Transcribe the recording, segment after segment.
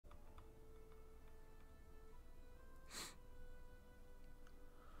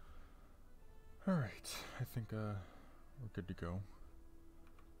Alright, I think we're good to go.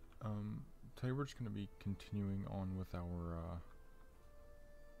 Today we're just going to be continuing on with our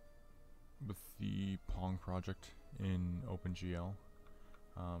with the Pong project in OpenGL.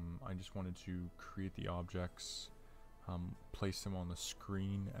 I just wanted to create the objects, place them on the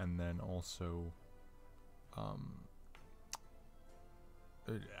screen, and then also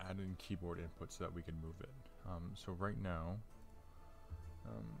add in keyboard input so that we can move it. So right now,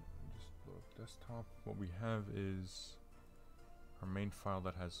 just look desktop. What we have is our main file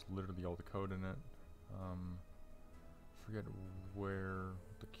that has literally all the code in it. Forget where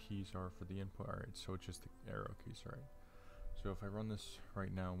the keys are for the input. Alright, so it's just the arrow keys, right? So if I run this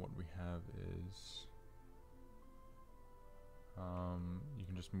right now, what we have is you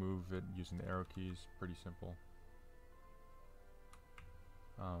can just move it using the arrow keys, pretty simple.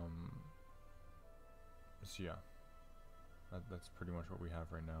 So yeah, that's pretty much what we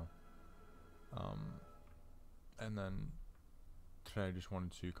have right now. And then today I just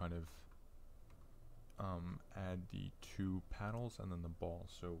wanted to kind of add the two paddles and then the ball.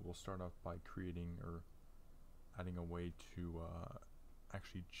 So we'll start off by creating or adding a way to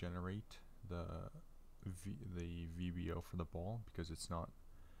actually generate the VBO for the ball, because it's not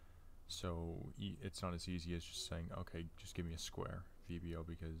it's not as easy as just saying, okay, just give me a square VBO,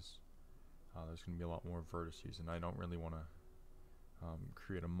 because there's going to be a lot more vertices, and I don't really want to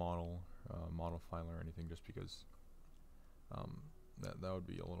create a model file or anything, just because that would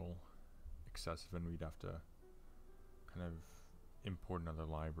be a little excessive, and we'd have to kind of import another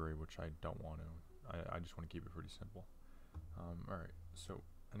library, which I don't want to. I just want to keep it pretty simple. Alright, so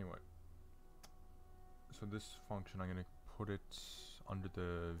anyway, so this function, I'm going to put it under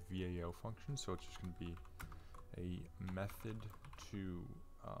the VAO function, so it's just going to be a method to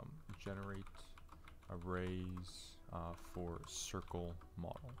generate arrays for circle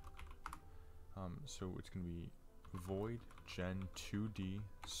model. So it's going to be void gen 2D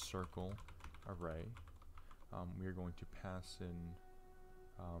circle array. We are going to pass in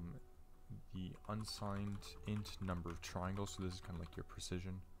the unsigned int number of triangles, so this is kind of like your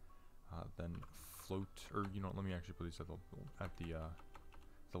precision. Then float, or you know, let me actually put these at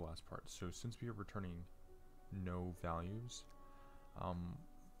the last part. So since we are returning no values,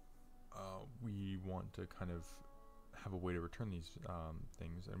 we want to kind of have a way to return these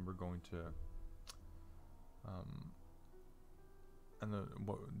things, and we're going to and the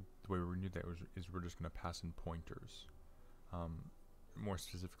way we knew that is we're just going to pass in pointers. More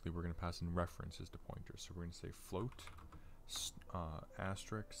specifically, we're going to pass in references to pointers. So we're going to say float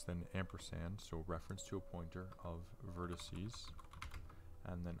asterisk, then ampersand, so reference to a pointer of vertices,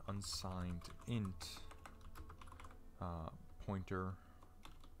 and then unsigned int pointer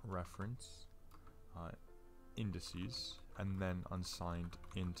reference indices, and then unsigned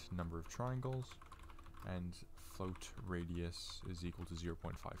int number of triangles, and float radius is equal to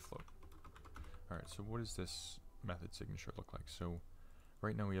 0.5 float. Alright, so what does this method signature look like? So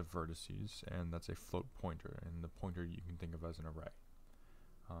right now we have vertices, and that's a float pointer, and the pointer you can think of as an array.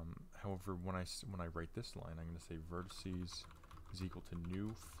 However, when I write this line, I'm going to say vertices is equal to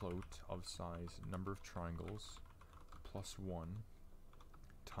new float of size number of triangles plus 1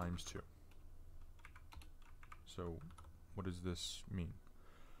 times 2. So what does this mean?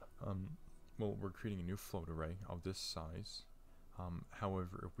 Well, we're creating a new float array of this size.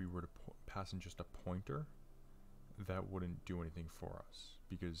 However, if we were to pass in just a pointer, that wouldn't do anything for us,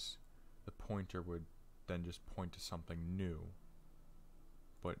 because the pointer would then just point to something new.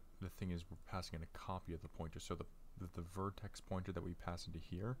 But the thing is, we're passing in a copy of the pointer, so the vertex pointer that we pass into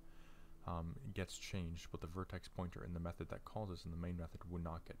here gets changed, but the vertex pointer in the method that calls us in the main method would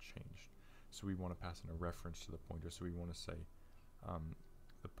not get changed. So we want to pass in a reference to the pointer, so we want to say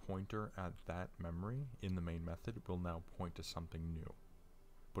the pointer at that memory in the main method will now point to something new,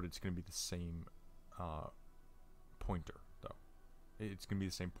 but it's going to be the same pointer, though. It's going to be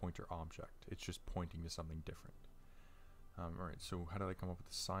the same pointer object, it's just pointing to something different. Alright, so how did I come up with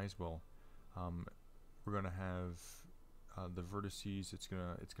the size? Well, we're going to have the vertices, it's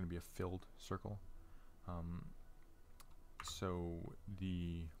gonna be a filled circle. So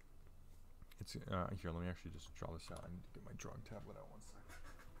it's here, let me actually just draw this out. I need to get my drawing tablet out 1 second.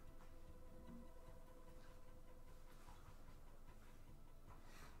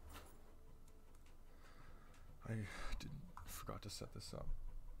 I forgot to set this up.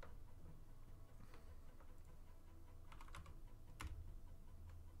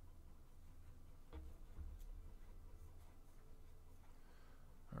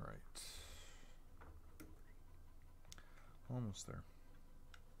 Alright. Almost there.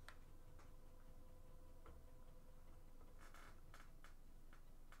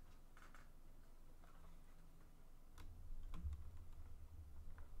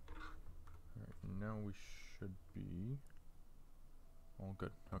 now we should be all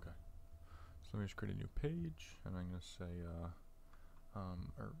good. Okay. So let me just create a new page, and I'm gonna say,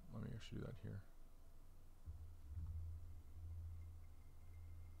 or let me actually do that here.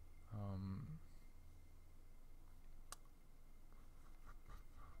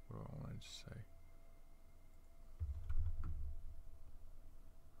 What do I want to say?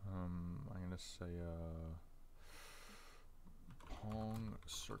 I'm gonna say Pong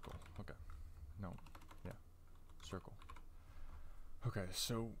circle. Okay. No. Yeah. Circle. Okay.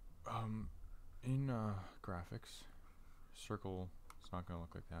 So in graphics, circle is not gonna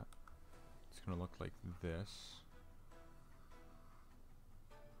look like that. It's gonna look like this.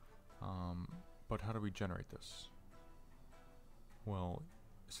 But how do we generate this? Well,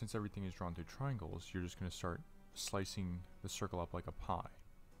 since everything is drawn through triangles, you're just going to start slicing the circle up like a pie.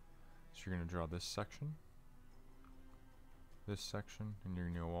 So you're going to draw this section, and you're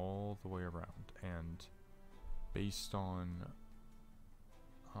going to go all the way around. And based on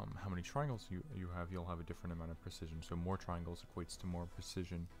how many triangles you have, you'll have a different amount of precision. So more triangles equates to more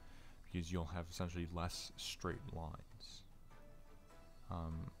precision because you'll have essentially less straight lines.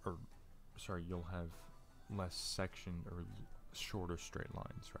 You'll have less section or shorter straight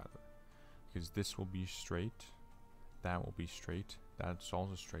lines rather, because this will be straight, that will be straight, that's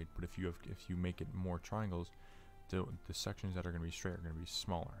also straight. But if you make it more triangles, the sections that are going to be straight are going to be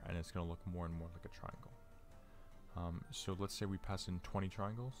smaller, and it's going to look more and more like a triangle. So let's say we pass in 20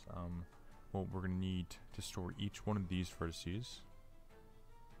 triangles. Well, we're going to need to store each one of these vertices,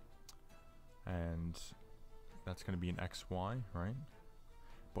 and that's going to be an XY, right?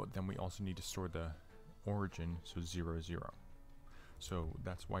 But then we also need to store the origin, so 0, 0. So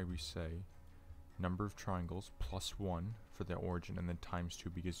that's why we say number of triangles plus 1 for the origin, and then times 2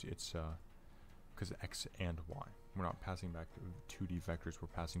 because it's because x and y. We're not passing back 2D vectors, we're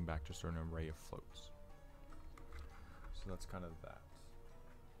passing back just an array of floats. So that's kind of that.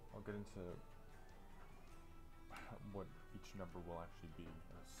 I'll get into what each number will actually be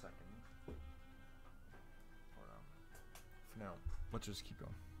in a second. But, for now, let's just keep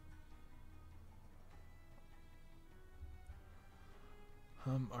going.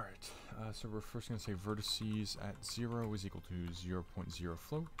 Alright, so we're first going to say vertices at 0 is equal to 0.0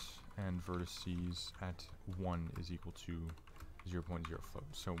 float, and vertices at 1 is equal to 0.0 float.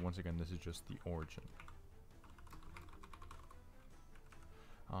 So once again, this is just the origin.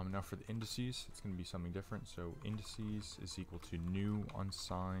 Now for the indices, it's going to be something different. So indices is equal to new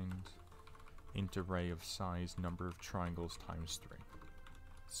unsigned int array of size number of triangles times 3.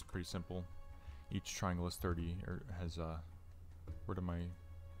 It's pretty simple. Each triangle is 30, or has where did my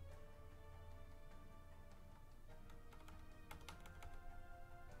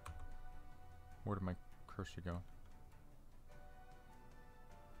cursor go?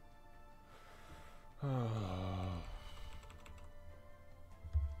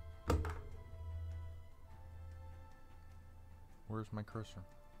 Where's my cursor?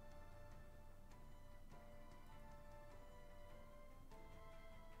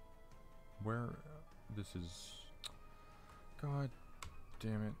 Where? This is... God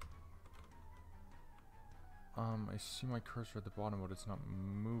damn it. I see my cursor at the bottom, but it's not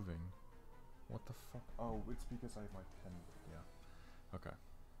moving. What the fuck? Oh, it's because I have my pen. Yeah. Okay.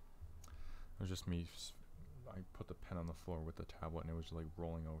 It was just me. I put the pen on the floor with the tablet, and it was like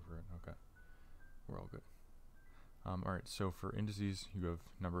rolling over it. Okay. We're all good. Alright, so for indices, you have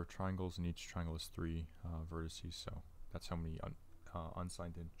number of triangles, and each triangle is 3 vertices, so that's how many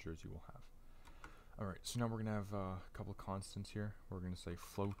unsigned integers you will have. Alright, so now we're going to have a couple of constants here. We're going to say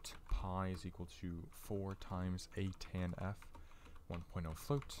float pi is equal to 4 times a tan f, 1.0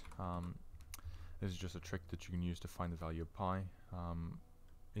 float. This is just a trick that you can use to find the value of pi.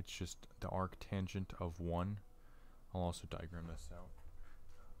 It's just the arctangent of 1. I'll also diagram this out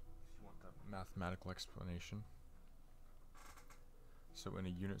if you want the mathematical explanation. So in a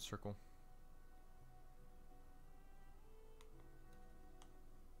unit circle,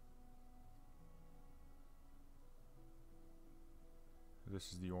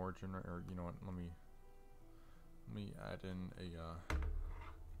 this is the origin, or you know what, let me add in a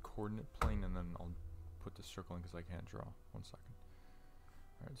coordinate plane, and then I'll put the circle in because I can't draw. 1 second.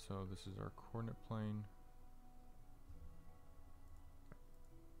 Alright, so this is our coordinate plane.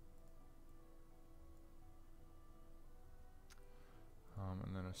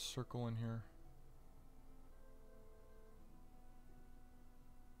 And then a circle in here.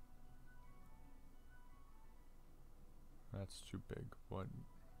 That's too big, but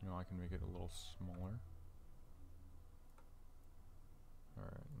you know, I can make it a little smaller.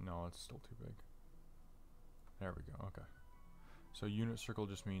 Alright, no, it's still too big. There we go, okay. So unit circle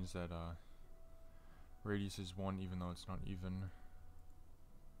just means that Radius is 1 even though it's not even.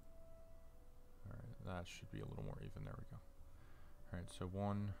 Alright, that should be a little more even. There we go. Alright, so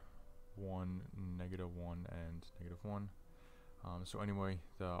 1, 1, -1, and -1. So anyway,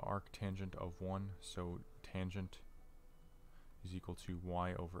 the arctangent of 1, so tangent is equal to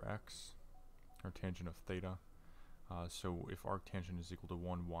y over x, or tangent of theta. So if arctangent is equal to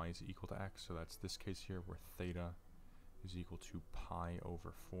 1, y is equal to x, so that's this case here where theta is equal to pi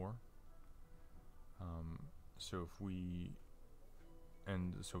over 4. So if we,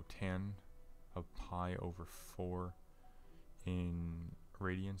 and so tan of pi over 4 in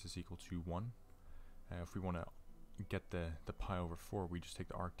radians is equal to 1. If we want to get the pi over 4, we just take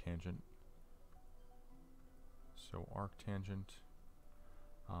the arctangent. So arctangent,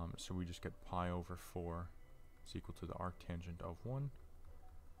 so we just get pi over 4 is equal to the arctangent of 1,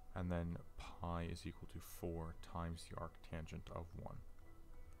 and then pi is equal to 4 times the arctangent of 1.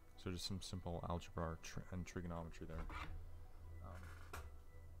 So just some simple algebra and trigonometry there,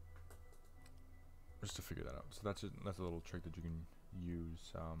 just to figure that out. So that's a little trick that you can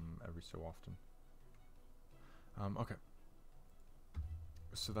use every so often. Okay,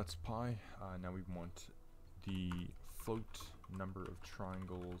 so that's pi. Now we want the float number of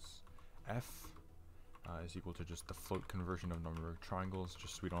triangles f is equal to just the float conversion of number of triangles,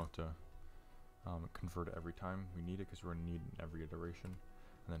 just so we don't have to convert it every time we need it, because we're going to need it in every iteration.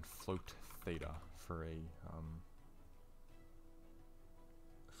 And then float theta for a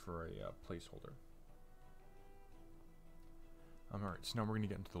placeholder. Alright, so now we're going to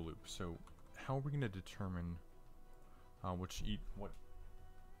get into the loop. So how are we going to determine what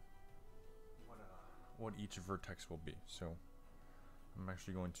each vertex will be? So I'm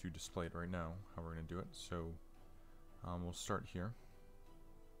actually going to display it right now, how we're going to do it. So we'll start here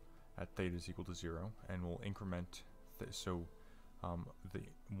at theta is equal to 0, and we'll increment, so the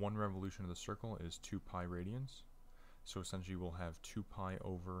one revolution of the circle is 2 pi radians. So essentially we'll have 2 pi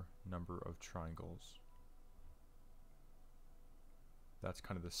over number of triangles. That's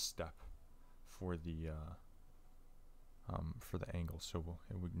kind of the step for the angle. So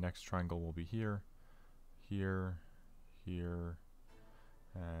next triangle will be here, here, here,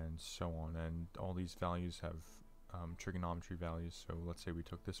 and so on. And all these values have trigonometry values. So let's say we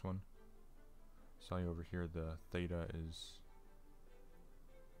took this one. So over here the theta is,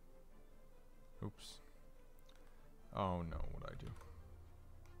 oops. Oh no, what did I do?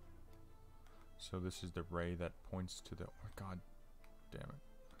 So this is the ray that points to the, oh god damn it.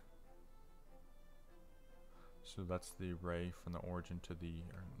 So that's the ray from the origin to the,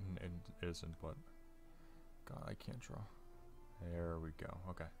 it isn't, but god, I can't draw. There we go.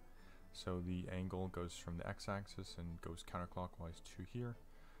 Okay. So the angle goes from the x-axis and goes counterclockwise to here.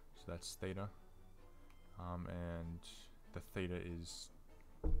 So that's theta. And the theta is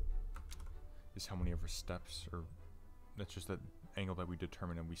how many of our steps, or that's just the angle that we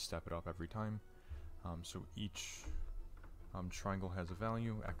determine, and we step it up every time. So each triangle has a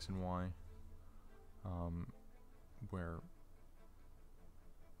value, x and y, where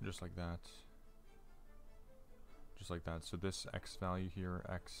just like that. So this x value here,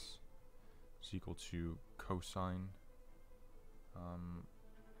 x is equal to cosine,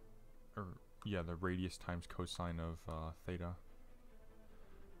 the radius times cosine of theta,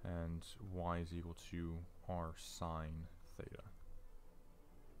 and y is equal to r sine theta,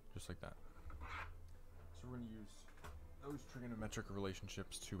 just like that. So we're going to use those trigonometric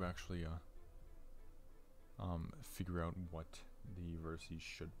relationships to actually figure out what the vertices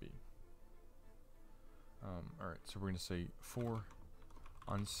should be. Alright, so we're going to say for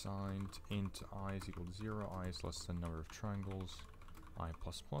unsigned int I is equal to 0, I is less than number of triangles, I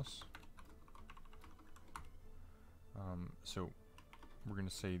plus plus. So we're going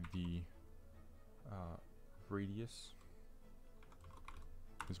to say the radius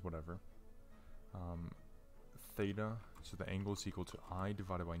is whatever. Theta, so the angle is equal to I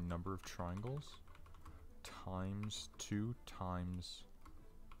divided by number of triangles times 2 times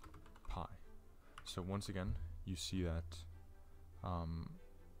pi. So once again, you see that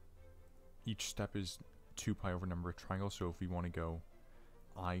each step is 2 pi over number of triangles. So if we want to go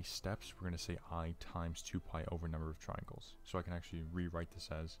I steps, we're going to say I times 2 pi over number of triangles. So I can actually rewrite this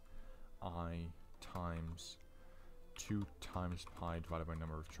as I times 2 times pi divided by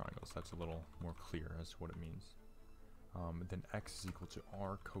number of triangles. That's a little more clear as to what it means. Then x is equal to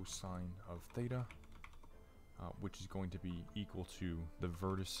r cosine of theta, which is going to be equal to the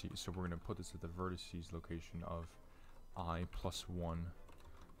vertices. So we're going to put this at the vertices location of I plus 1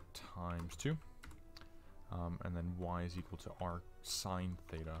 times 2. And then y is equal to r sine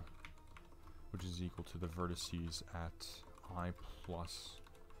theta, which is equal to the vertices at I plus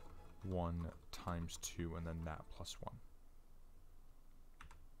 1 times 2, and then that plus 1.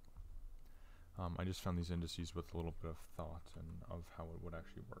 I just found these indices with a little bit of thought and of how it would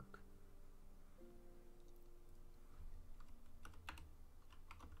actually work.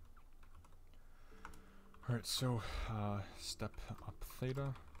 Alright, so step up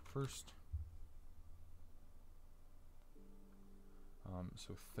theta first.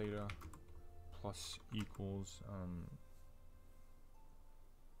 So theta plus equals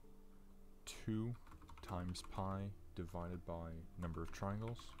 2 times pi divided by number of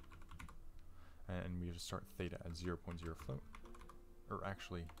triangles. And we have to start theta at 0.0 float. Or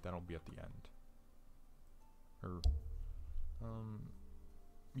actually, that'll be at the end. Or,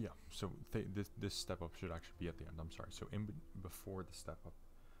 yeah, so this step up should actually be at the end, I'm sorry. So before the step up,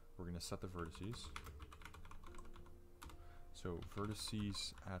 we're going to set the vertices. So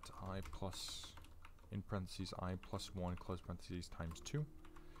vertices at I plus, in parentheses, I plus 1, close parentheses, times 2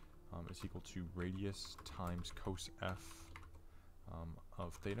 is equal to radius times cos f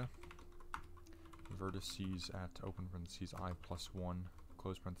of theta. Vertices at open parentheses I plus 1,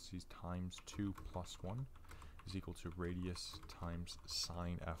 close parentheses, times 2 plus 1 is equal to radius times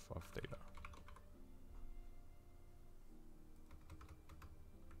sine f of theta.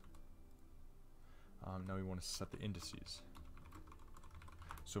 Now we want to set the indices.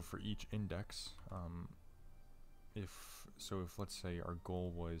 So for each index, if let's say our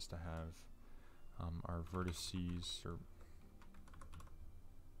goal was to have our vertices, or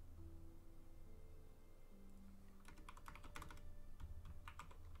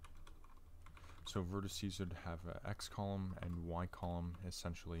so vertices would have an x column and y column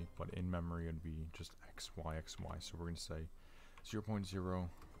essentially, but in memory it would be just x, y, x, y. So we're going to say 0.0,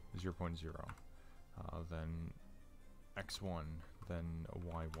 0.0, then x1, then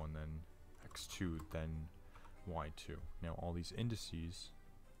y1, then x2, then y2. Now all these indices,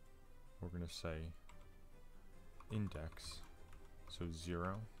 we're going to say index, so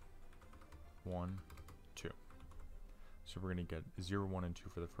 0, 1, 2. So we're going to get 0, 1, and 2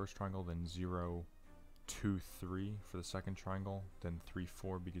 for the first triangle, then 0, 2, 3 for the second triangle, then 3,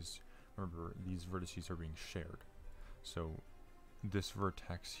 4, because remember, these vertices are being shared. So this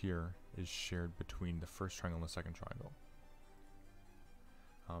vertex here is shared between the first triangle and the second triangle.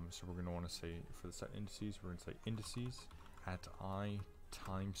 So we're going to want to say, for the set indices, we're going to say indices at I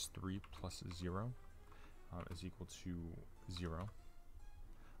times 3 plus 0 is equal to 0.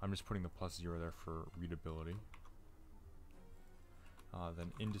 I'm just putting the plus 0 there for readability.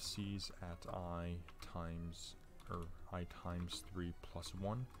 Then indices at I times 3 plus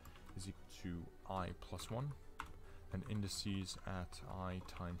 1 is equal to I plus 1. And indices at I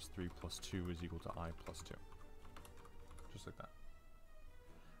times 3 plus 2 is equal to I plus 2. Just like that.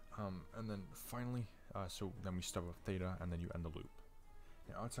 And then finally, so then we step up theta and then you end the loop.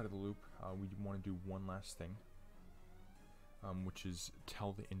 Now outside of the loop, we want to do one last thing, which is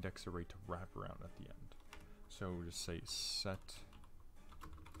tell the index array to wrap around at the end. So we just say set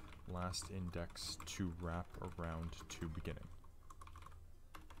last index to wrap around to beginning.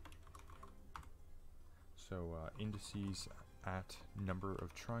 So indices at number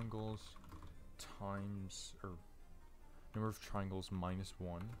of triangles times, or number of triangles minus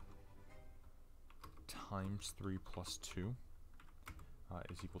 1 times 3 plus 2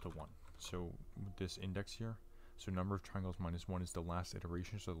 is equal to 1. So this index here, so number of triangles minus 1 is the last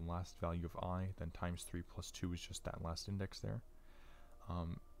iteration, so the last value of I, then times 3 plus 2 is just that last index there.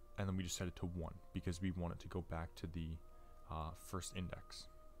 And then we just set it to 1 because we want it to go back to the first index.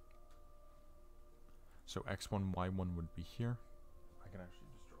 So x1, y1 would be here. I can actually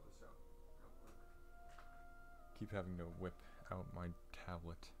just draw this out real quick. Keep having to whip out my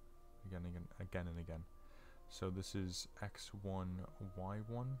tablet again and again. So this is x1,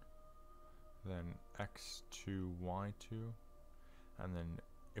 y1, then x2, y2, and then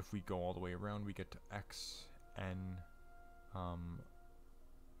if we go all the way around, we get to xn, xn,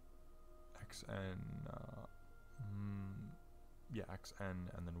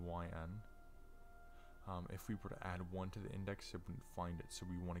 and then yn. If we were to add 1 to the index, it wouldn't find it, so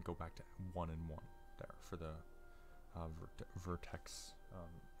we want to go back to 1 and 1 there for the vertex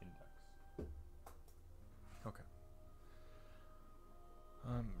index. Okay.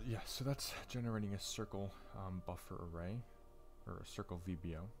 Yeah, so that's generating a circle buffer array, or a circle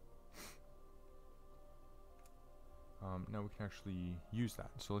VBO. Now we can actually use that.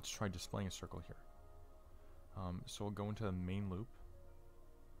 So let's try displaying a circle here. So I'll go into the main loop,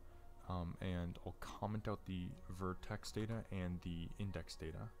 and I'll comment out the vertex data and the index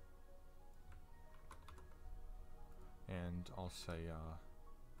data. And I'll say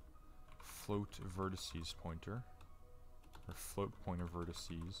float vertices pointer, or float pointer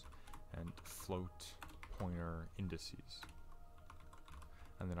vertices, and float pointer indices.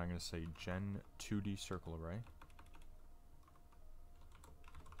 And then I'm going to say gen 2D circle array.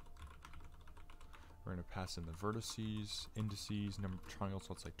 We're going to pass in the vertices, indices, number of triangles, so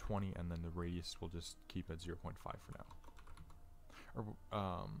let's say 20, and then the radius we'll just keep at 0.5 for now.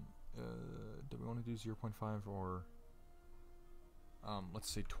 Or, do we want to do 0.5 or,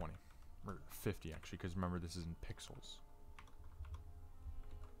 let's say 20, or 50 actually, because remember this is in pixels.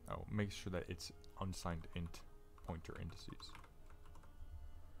 Oh, make sure that it's unsigned int pointer indices.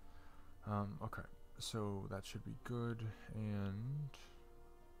 Okay, so that should be good, and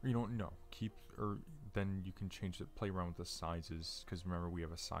you don't know, keep, or then you can change it, play around with the sizes, because remember we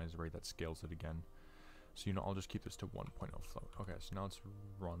have a size array that scales it again. So you know, I'll just keep this to 1.0 float. Okay, so now let's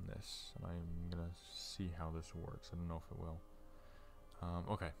run this, and I'm gonna see how this works. I don't know if it will.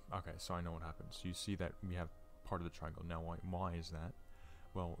 Okay, so I know what happens. So you see that we have part of the triangle. Now why is that?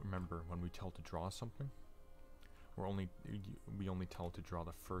 Well, remember when we tell it to draw something, we only tell it to draw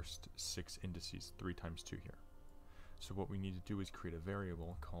the first 6 indices, 3 times 2 here. So what we need to do is create a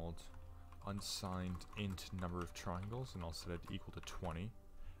variable called unsigned int number of triangles, and I'll set it equal to 20.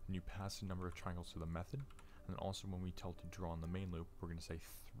 And you pass the number of triangles to the method, and then also when we tell it to draw in the main loop, we're going to say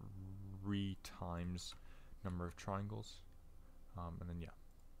 3 times number of triangles, and then yeah.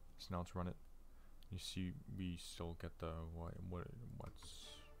 So now let's run it. You see, we still get the what's.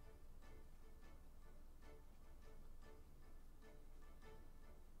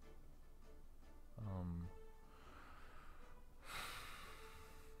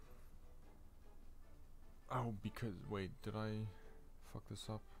 Oh, because wait, did I fuck this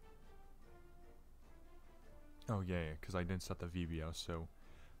up? Oh yeah, because I didn't set the VBO. So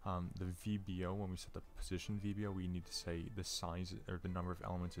the VBO, when we set the position VBO, we need to say the size or the number of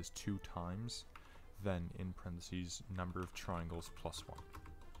elements is 2 times, then in parentheses number of triangles plus 1.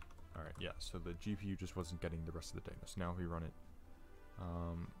 Alright, yeah, so the GPU just wasn't getting the rest of the data. So now if we run it,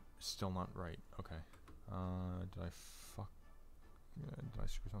 still not right. Okay. Did I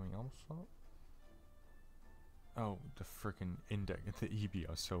screw something else up? Oh, the frickin' index, the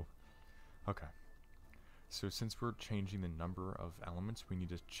EBO. So, okay. So since we're changing the number of elements, we need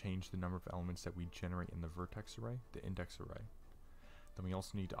to change the number of elements that we generate in the vertex array, the index array. Then we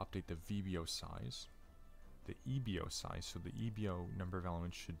also need to update the VBO size, the EBO size. So the EBO number of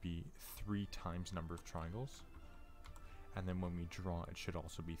elements should be 3 times number of triangles. And then when we draw, it should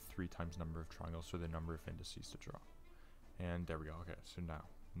also be 3 times number of triangles, so the number of indices to draw. And there we go. Okay, so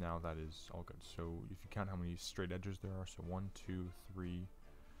now that is all good. So if you count how many straight edges there are, so 1, 2, 3,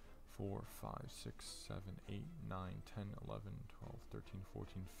 4, 5, 6, 7, 8, 9, 10, 11, 12, 13,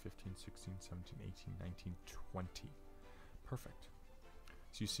 14, 15, 16, 17, 18, 19, 20. Perfect.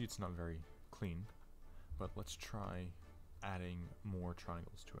 So you see it's not very clean, but let's try adding more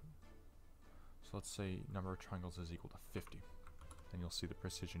triangles to it. So let's say number of triangles is equal to 50, and you'll see the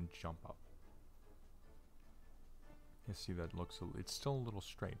precision jump up. You see that it's still a little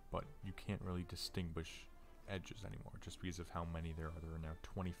straight, but you can't really distinguish edges anymore just because of how many there are. There are now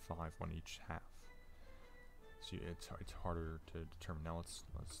 25 on each half. So it's harder to determine. Now let's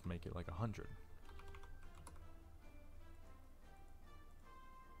make it like 100.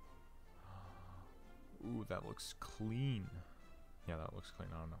 Ooh, that looks clean. Yeah, that looks clean.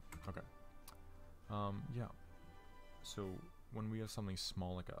 I don't know. Okay. Yeah. So when we have something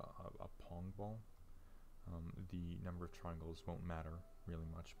small like a Pong ball, the number of triangles won't matter really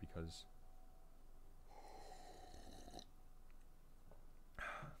much because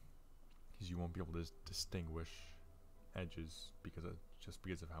you won't be able to distinguish edges just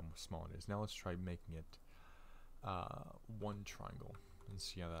because of how small it is. Now let's try making it 1 triangle and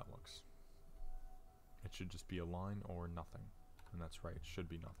see how that looks. It should just be a line or nothing, and that's right, it should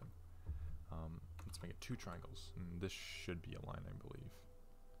be nothing. Let's make it 2 triangles, and this should be a line, I believe.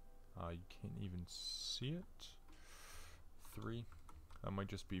 You can't even see it. 3. That might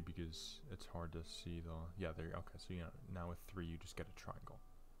just be because it's hard to see the. Yeah, there. Okay, so now with 3, you just get a triangle.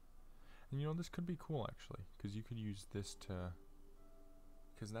 And you know, this could be cool actually, because you could use this to.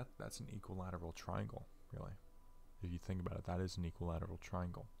 Because that's an equilateral triangle, really. If you think about it, that is an equilateral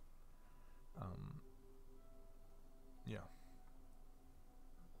triangle. Yeah.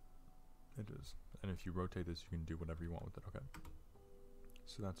 It is. And if you rotate this, you can do whatever you want with it. Okay.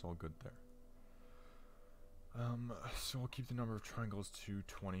 So that's all good there. So we'll keep the number of triangles to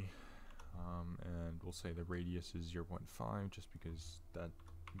 20. And we'll say the radius is 0.5 just because that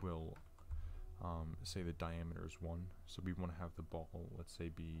will say the diameter is 1. So we want to have the ball, let's say,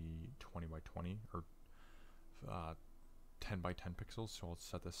 be 20 by 20 or 10 by 10 pixels. So I'll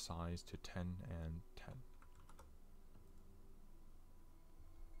set the size to 10 and 10.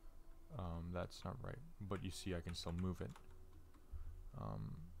 That's not right, but you see I can still move it.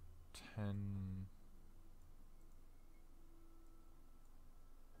 10.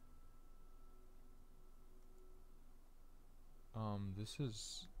 This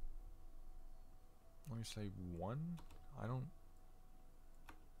is, let me say 1. I don't,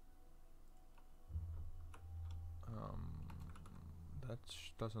 that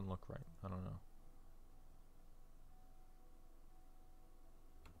doesn't look right. I don't know.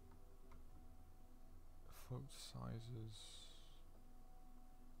 Float sizes.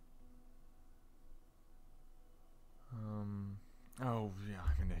 Oh yeah,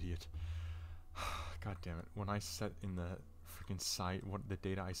 I'm an idiot. God damn it. When I set in the freaking size, the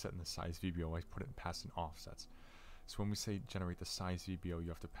data I set in the size VBO, I put it pass in offsets. So when we say generate the size VBO, you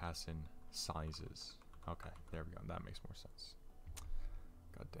have to pass in sizes. Okay, there we go. That makes more sense.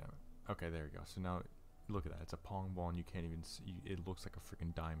 God damn it. Okay, there we go. So now, look at that. It's a Pong ball, and you can't even see. It looks like a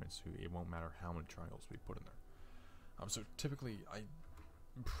freaking diamond, so it won't matter how many triangles we put in there. So typically, I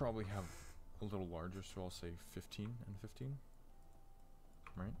probably have a little larger, so I'll say 15 and 15.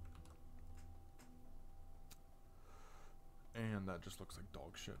 Right? And that just looks like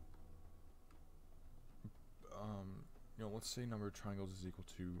dog shit. You know, let's say number of triangles is equal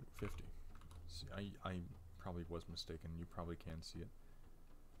to 50. See, I probably was mistaken. You probably can see it.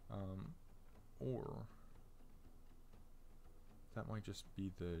 Or that might just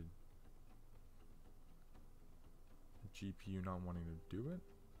be the GPU not wanting to do it.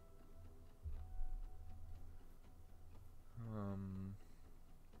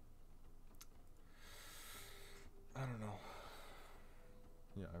 I don't know.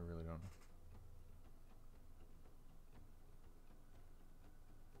 Yeah, I really don't know.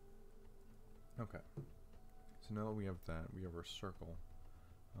 Okay. So now that we have that, we have our circle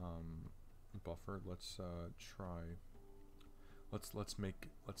buffer. Let's try. Let's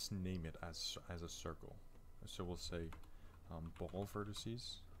name it as a circle. So we'll say ball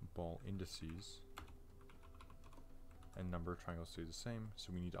vertices, ball indices, and number of triangles stay the same.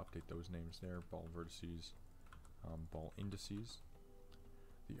 So we need to update those names there. Ball vertices, ball indices.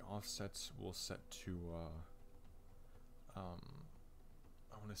 The offsets we'll set to I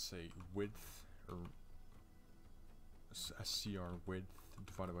want to say width, or SCR width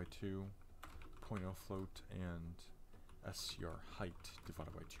divided by 2, 0.0 float, and SCR height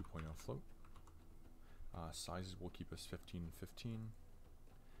divided by 2.0 float. Sizes will keep us 15 and 15.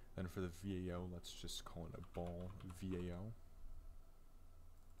 Then for the VAO, let's just call it a ball VAO.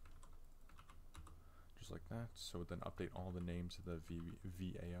 Just like that. So then update all the names of the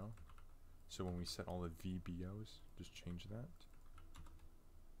VAO. So when we set all the VBOs, just change that.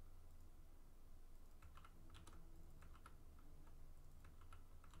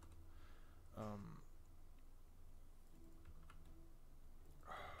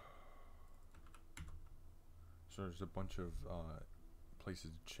 So there's a bunch of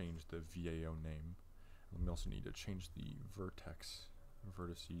places to change the VAO name. And we also need to change the vertex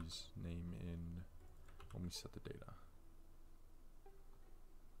vertices name in when we set the data.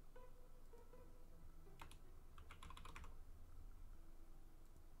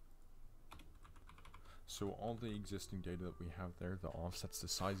 So all the existing data that we have there, the offsets, the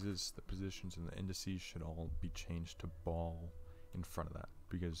sizes, the positions, and the indices should all be changed to ball in front of that,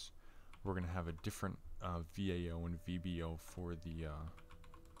 because we're going to have a different VAO and VBO for the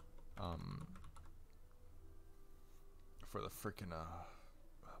frickin'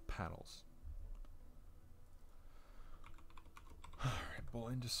 paddles. Alright, ball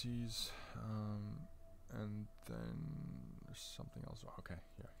indices, and then there's something else. Okay,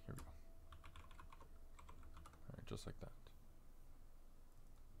 yeah, here we go. Alright, just like that.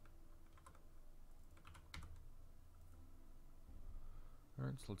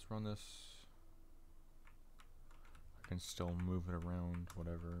 Alright, so let's run this. I can still move it around,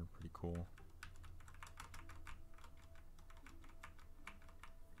 whatever, pretty cool.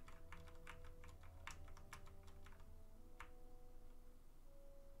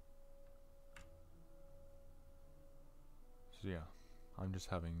 So yeah, I'm just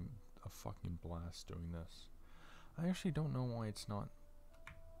having a fucking blast doing this. I actually don't know why it's not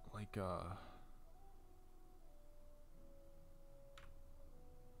like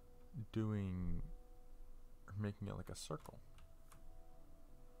doing or making it like a circle.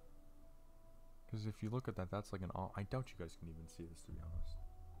 Because if you look at that, that's like an I doubt you guys can even see this, to be honest.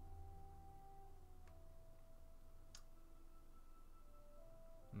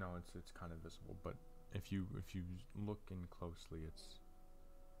 No, it's kind of visible, but if you look in closely,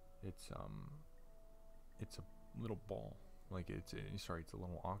 it's a little ball, like it's a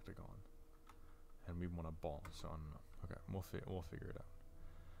little octagon, and we want a ball. So I don't know. Okay, we'll figure it out.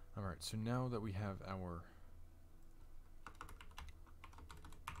 Alright, so now that we have our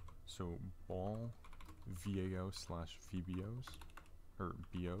ball VAO slash VBOs, or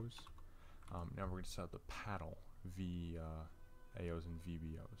BOs, now we're going to set up the paddle VAOs and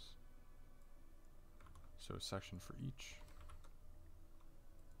VBOs. So a section for each.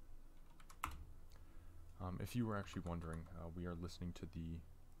 If you were actually wondering, we are listening to the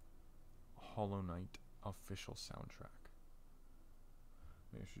Hollow Knight official soundtrack.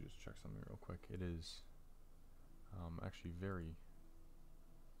 Maybe I should just check something real quick. It is actually very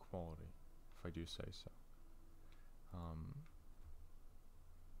quality, if I do say so.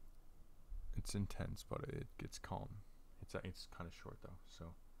 It's intense, but it gets calm. It's kind of short though,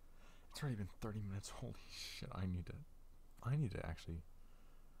 so it's already been 30 minutes. Holy shit! I need to actually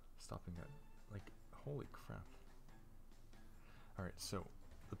stopping that. Like, holy crap! All right, so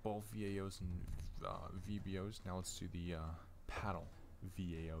the ball VAOs and VBOs. Now let's do the paddle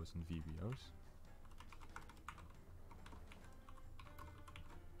VAOs and VBOs.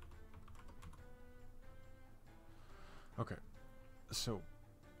 Okay, so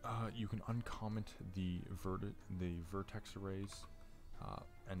you can uncomment the vertex arrays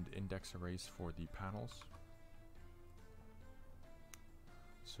and index arrays for the paddles.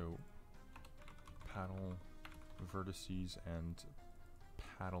 So paddle vertices and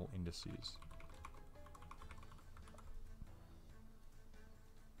paddle indices.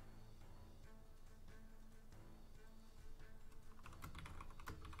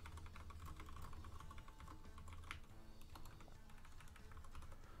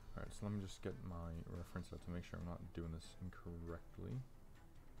 Alright, so let me just get my reference out to make sure I'm not doing this incorrectly.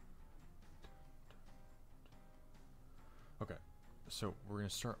 Okay, so we're going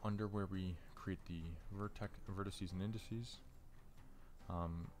to start under where we create the vertices and indices.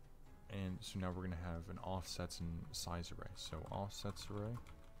 And so now we're going to have an offsets and size array. So offsets array,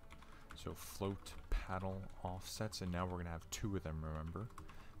 so float paddle offsets, and now we're going to have 2 of them, remember.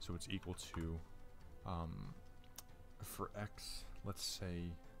 So it's equal to, for x, let's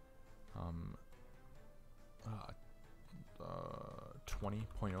say,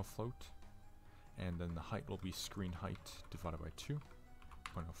 20.0 float, and then the height will be screen height divided by 2.0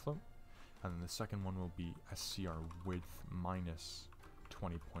 float, and then the second one will be SCR width minus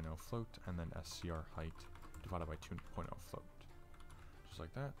 20.0 float, and then SCR height divided by 2.0 float, just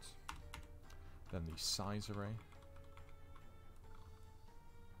like that. Then the size array,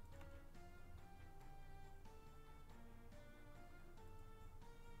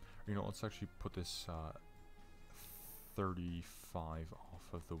 you know, let's actually put this 35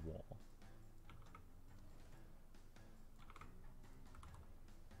 off of the wall.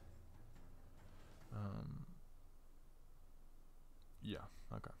 Yeah,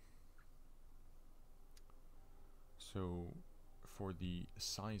 okay. So for the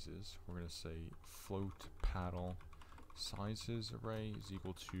sizes, we're going to say float paddle sizes array is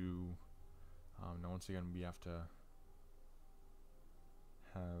equal to, now once again we have to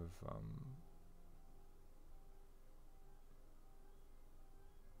have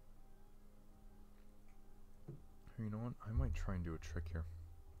you know what, I might try and do a trick here.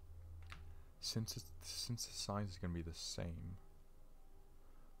 Since the size is going to be the same,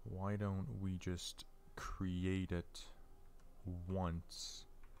 why don't we just create it once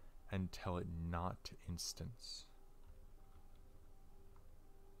and tell it not instance?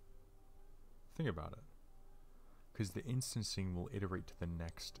 Think about it. Because the instancing will iterate to the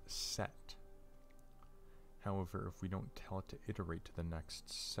next set. However, if we don't tell it to iterate to the next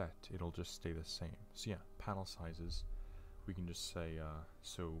set, it'll just stay the same. So yeah, paddle sizes, we can just say,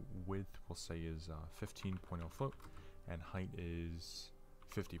 so width we'll say is 15.0 float, and height is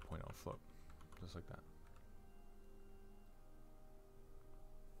 50.0 float, just like that.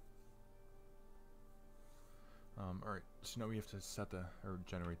 Alright, so now we have to set or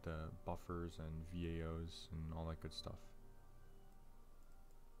generate the buffers and VAOs and all that good stuff.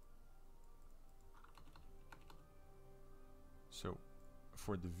 So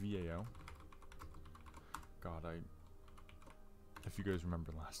for the VAO, God, if you guys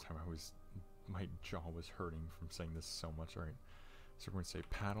remember last time, my jaw was hurting from saying this so much. Alright, so we're going to say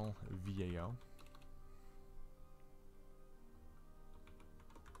paddle VAO.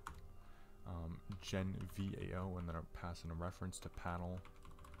 Gen VAO, and then I'll pass in a reference to paddle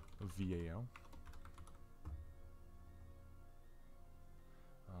VAO.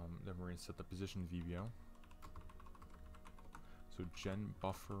 Then we're going to set the position VBO. So gen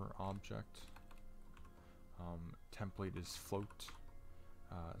buffer object, template is float,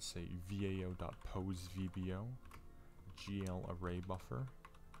 say VAO.pose VBO, GL array buffer.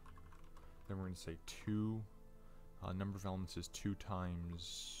 Then we're going to say 2 Number of elements is 2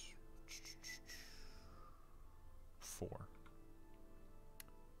 times 4.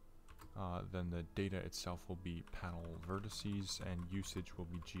 Then the data itself will be panel vertices, and usage will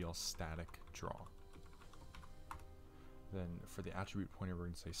be GL static draw. Then for the attribute pointer, we're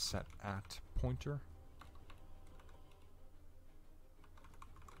going to say set at pointer.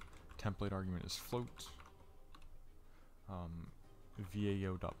 Template argument is float.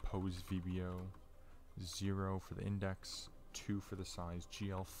 VAO.pose VBO, 0 for the index, 2 for the size,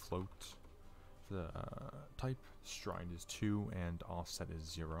 GL float for the type, stride is 2, and offset is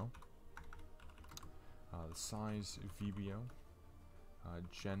 0. The size VBO,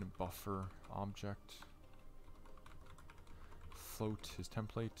 gen buffer object, float his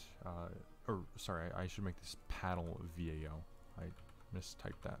template, or sorry, I should make this paddle VAO. I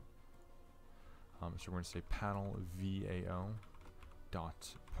mistyped that. So we're going to say paddle VAO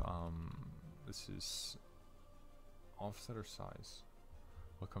dot, this is offset or size?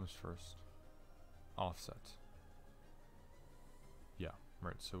 What comes first? Offset. Yeah,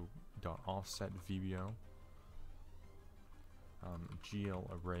 right, so dot offset VBO, GL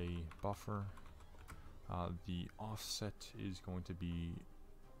array buffer. The offset is going to be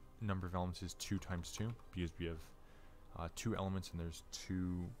number of elements is 2 times 2, because we have 2 elements and there's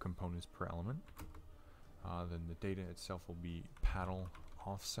 2 components per element. Then the data itself will be paddle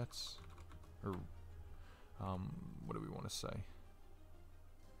offsets, or what do we want to say?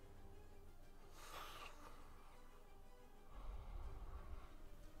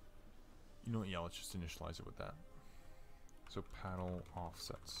 You know what, yeah, let's just initialize it with that. So paddle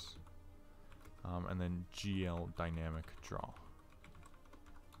offsets. And then GL dynamic draw.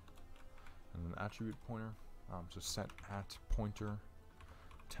 And then attribute pointer. So set at pointer.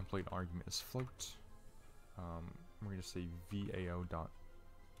 Template argument is float. We're going to say VAO dot.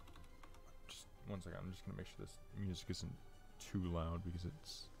 Just one second, I'm just going to make sure this music isn't too loud because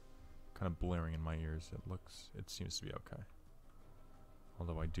it's kind of blaring in my ears. It seems to be okay.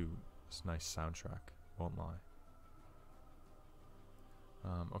 Although I do this nice soundtrack, won't lie.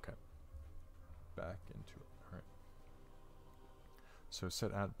 Okay. Back into it. Alright. So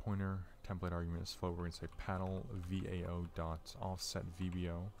set at pointer, template argument is float. We're going to say paddle VAO dot offset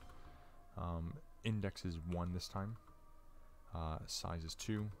VBO. Index is 1 this time. Size is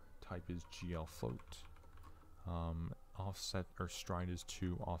 2. Type is GL float. Offset or stride is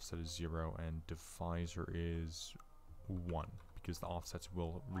 2. Offset is 0. And divisor is 1. Because the offsets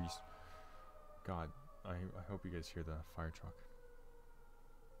will God, I hope you guys hear the fire truck.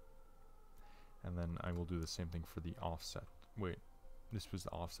 And then I will do the same thing for the offset. Wait, this was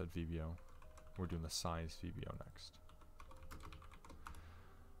the offset VBO. We're doing the size VBO next.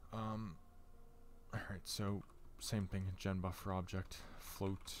 Alright, so same thing, gen buffer object,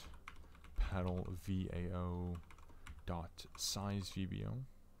 float, paddle VAO dot size VBO,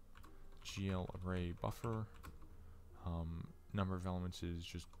 GL array buffer, number of elements is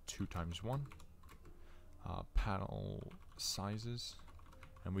just 2 times 1, paddle sizes,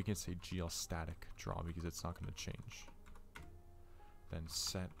 and we can say GL static draw because it's not going to change. Then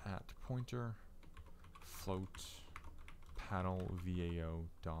set at pointer, float, paddle VAO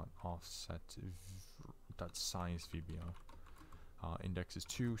dot offset dot size VBO. Index is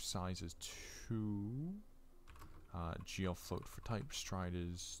 2, size is 2, GL float for type, stride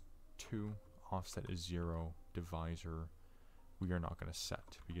is 2, offset is 0, divisor we are not going to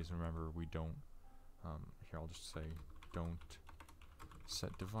set because remember we don't, here I'll just say don't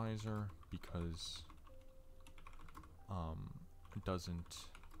set divisor because it doesn't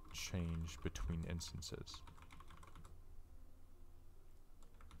change between instances.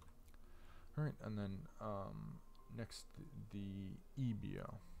 Alright, and then next the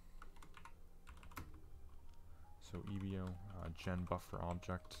EBO. So EBO, gen buffer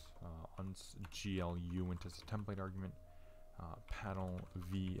object, GL uint as a template argument, paddle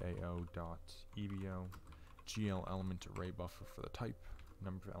VAO dot EBO, GL element array buffer for the type.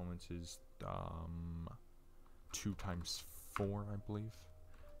 Number of elements is 2 times 4, I believe.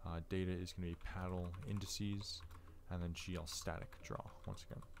 Data is going to be paddle indices, and then GL static draw once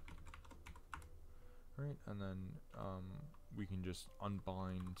again. Alright, and then we can just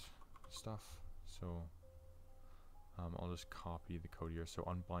unbind stuff. So I'll just copy the code here. So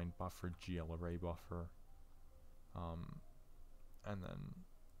unbind buffer, GL array buffer, and then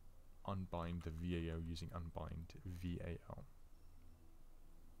unbind the VAO using unbind VAO.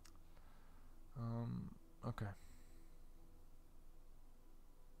 Okay.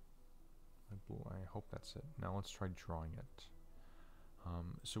 I hope that's it. Now let's try drawing it.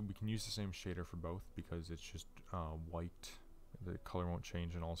 So we can use the same shader for both because it's just white. The color won't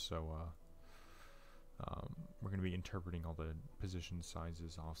change, and also we're going to be interpreting all the position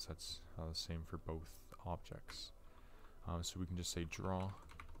sizes, offsets, the same for both objects. So we can just say draw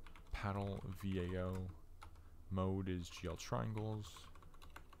paddle VAO, mode is GL triangles,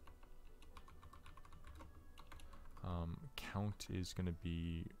 count is going to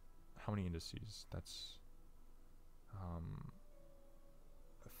be how many indices? That's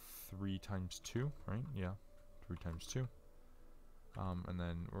 3 times 2, right? Yeah, 3 times 2. And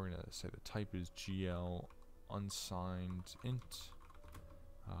then we're going to say the type is GL unsigned int.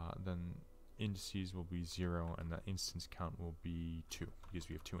 Then indices will be 0, and the instance count will be 2 because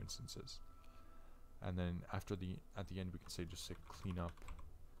we have 2 instances. And then at the end we can say just say clean up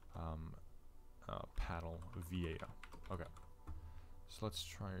paddle VAO. Okay, so let's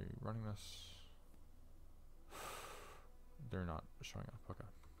try running this. They're not showing up. Okay.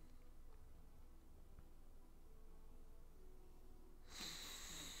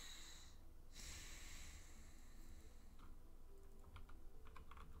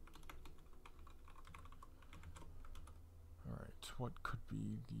 Alright, what could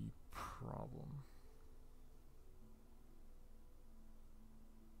be the problem?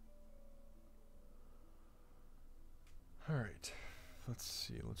 Alright, let's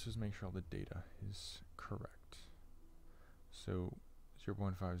see. Let's just make sure all the data is correct. So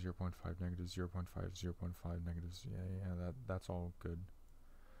 0.5, 0.5, negative 0.5, 0.5, negatives. Yeah, that's all good.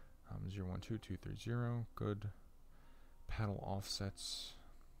 0, 1, 2, 2, 3, 0, good. Paddle offsets.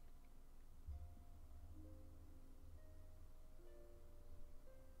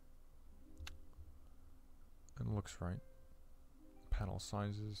 It looks right. Paddle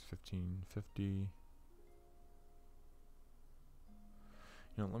sizes 1550.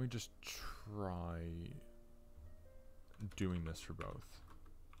 You know, let me just try doing this for both.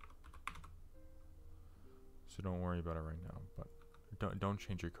 So don't worry about it right now, but don't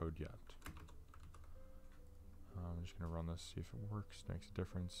change your code yet. I'm just gonna run this, see if it works, makes a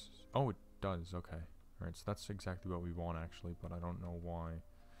difference. Oh, it does. Okay. All right. So that's exactly what we want actually, but I don't know why.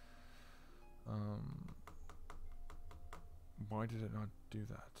 Why did it not do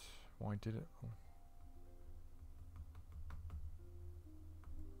that? Why did it?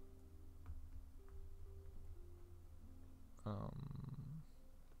 Oh.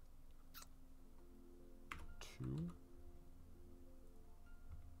 2?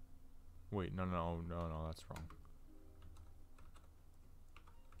 Wait, no, that's wrong.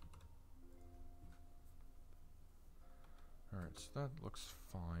 Alright, so that looks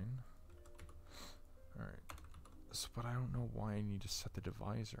fine. Alright. So, but I don't know why I need to set the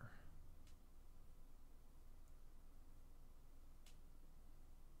divisor.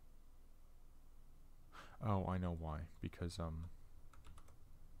 Oh, I know why. Because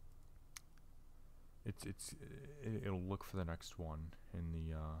it'll look for the next one in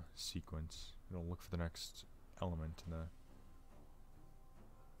the sequence. It'll look for the next element in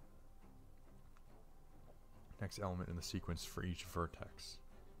the sequence for each vertex.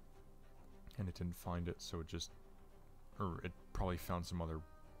 And it didn't find it, so it probably found some other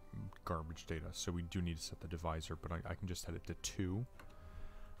garbage data. So we do need to set the divisor, but I can just set it to 2.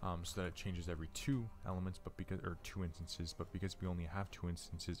 So that it changes every 2 elements, or 2 instances, but because we only have 2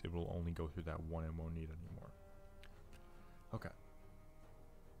 instances, it will only go through that one and won't need anymore. Okay.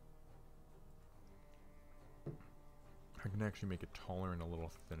 I can actually make it taller and a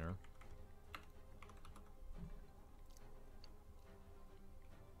little thinner.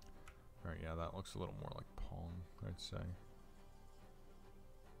 Alright, yeah, that looks a little more like Pong, I'd say.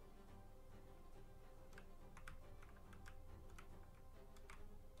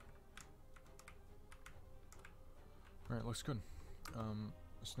 Alright, looks good.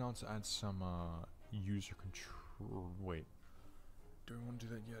 So now let's add some user control. Wait, do I want to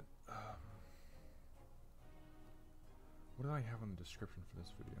do that yet? What do I have on the description for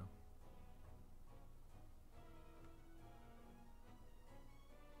this video?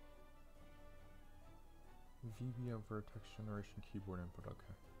 VBO Vertex Generation Keyboard Input,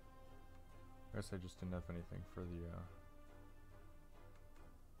 okay. I guess I just didn't have anything for the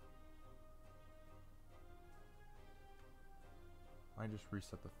I just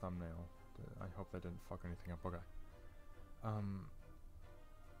reset the thumbnail. I hope that didn't fuck anything up. Okay.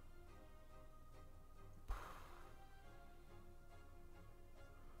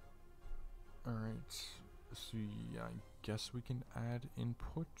 Alright. So yeah, I guess we can add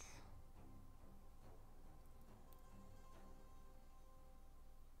input.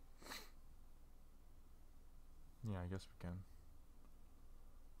 Yeah, I guess we can.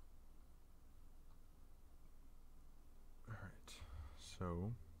 Alright.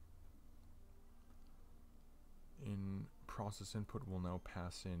 So in process input, we'll now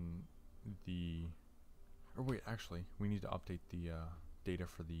pass in the or wait, actually, we need to update the data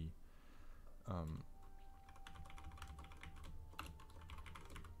for the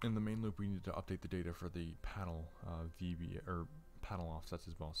in the main loop. We need to update the data for the paddle VB or paddle offsets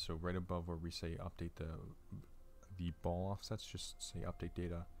as well. So right above where we say update the ball offsets, just say update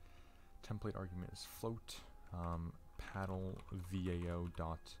data. Template argument is float. Paddle VAO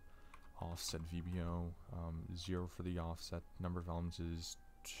dot offset VBO. 0 for the offset. Number of elements is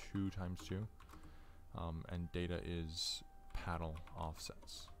 2 times 2. And data is paddle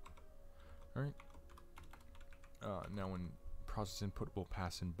offsets. Alright. Now when process input will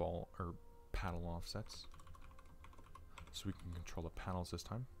pass in ball or paddle offsets. So we can control the paddles this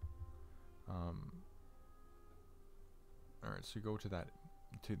time. Alright, so go to that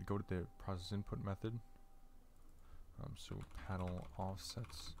go to the process input method. So paddle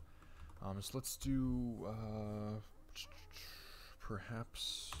offsets. So let's do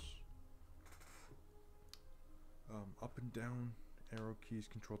perhaps up and down arrow keys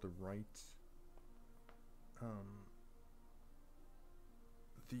control the right.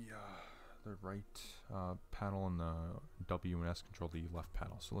 The right paddle and the W and S control the left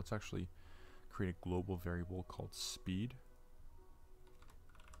paddle. So let's actually create a global variable called speed.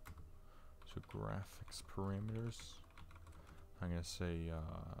 So graphics parameters. I'm gonna say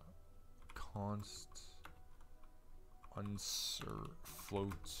const unsert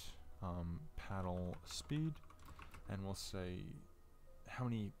float paddle speed, and we'll say how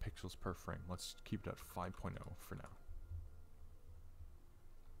many pixels per frame. Let's keep it at 5.0 for now.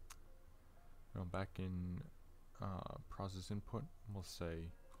 Now back in process input, we'll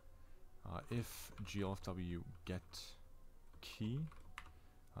say if glfw get key,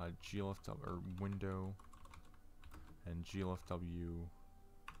 glfw or window and glfw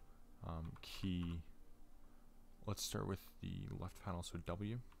key. Let's start with the left panel, so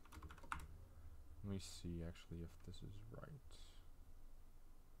W. Let me see actually if this is right.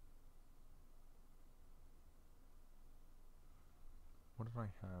 What did I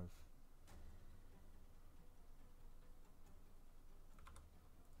have?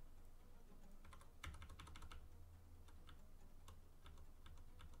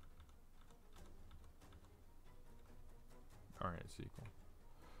 Alright, it's equal.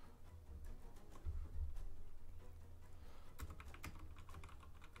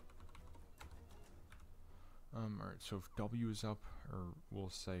 Alright, so if W is up, or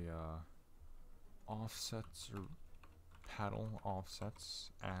we'll say offsets or paddle offsets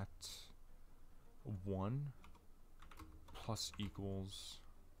at 1 plus equals,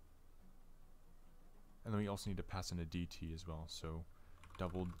 and then we also need to pass in a DT as well, so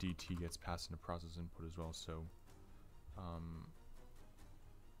double DT gets passed into process input as well, so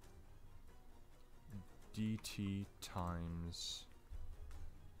DT times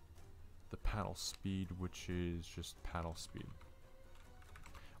the paddle speed, which is just paddle speed.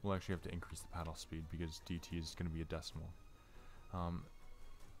 We'll actually have to increase the paddle speed because DT is going to be a decimal.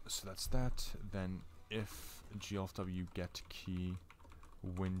 So that's that. Then if glfw get key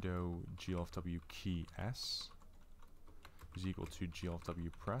window glfw key S is equal to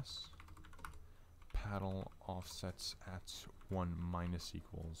glfw press, paddle offsets at 1 minus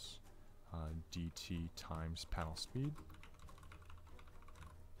equals DT times paddle speed.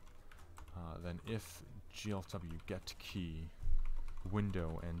 Then if glfw get key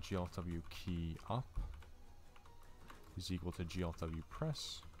window and glfw key up is equal to glfw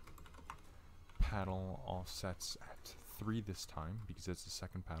press, paddle offsets at 3 this time because it's the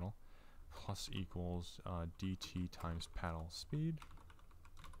second paddle, plus equals DT times paddle speed.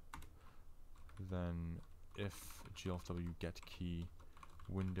 Then if glfw get key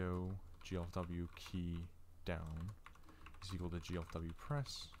window glfw key down is equal to glfw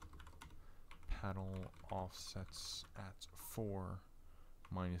press, paddle offsets at 4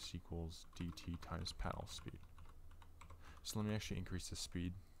 minus equals DT times paddle speed. So let me actually increase the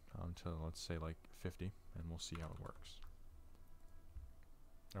speed to, let's say, like 50, and we'll see how it works.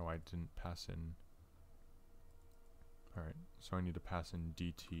 Oh, I didn't pass in. Alright, so I need to pass in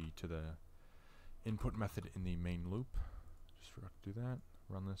DT to the input method in the main loop. Just forgot to do that.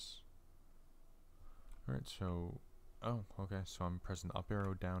 Run this. Alright, so, oh, okay, so I'm pressing the up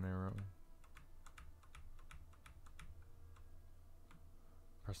arrow, down arrow.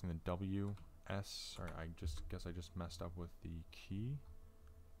 Pressing the W, S, sorry, I guess I just messed up with the key.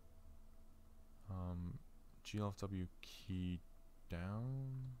 glfw key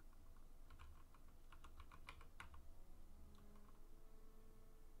down.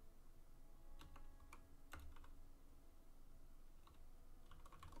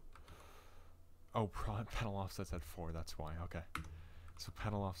 Oh, paddle offsets at 4, that's why, okay. So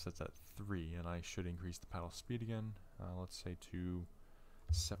paddle offset's at 3, and I should increase the paddle speed again. Let's say to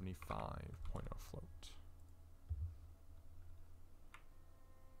 75.0 float.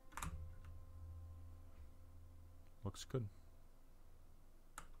 Looks good.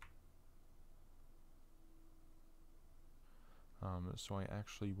 So I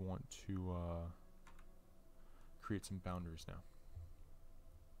actually want to create some boundaries now.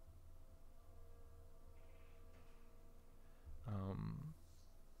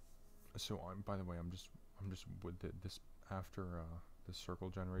 So by the way, I'm just with this after the circle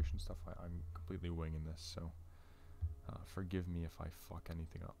generation stuff. I'm completely winging this, so forgive me if I fuck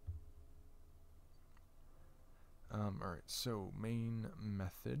anything up. Alright, so main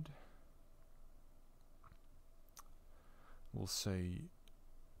method, we'll say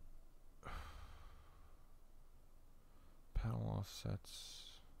paddle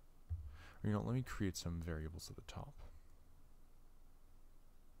offsets, or let me create some variables at the top.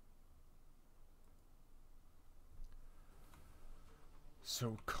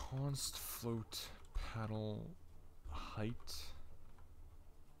 So const float paddle height.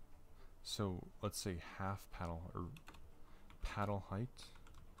 So let's say half paddle or paddle height.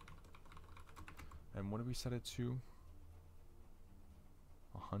 And what do we set it to?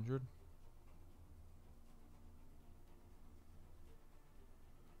 100?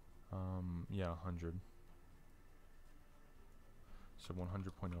 Yeah, 100. So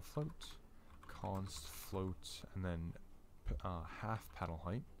 100.0 float, const float, and then half paddle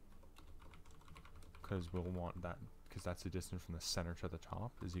height, because we'll want that, because that's the distance from the center to the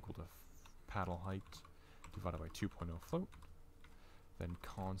top, is equal to paddle height divided by 2.0 float. Then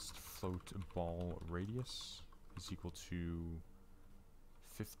const float ball radius is equal to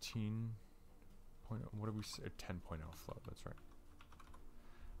 15. What do we say? 10.0 float. That's right.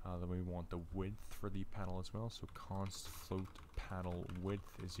 Then we want the width for the paddle as well. So const float paddle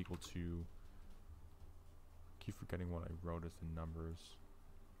width is equal to. I keep forgetting what I wrote as the numbers.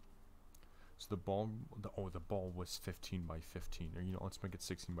 So the ball was 15 by 15, or let's make it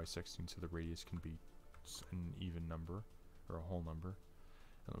 16 by 16, so the radius can be an even number or a whole number.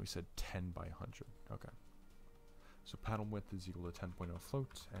 And then we said 10 by 100. Okay. So paddle width is equal to 10.0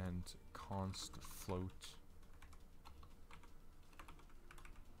 float, and const float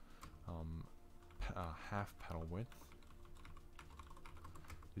half paddle width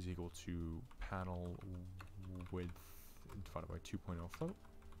is equal to paddle width divided by 2.0 float.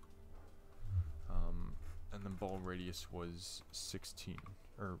 And then ball radius was 16,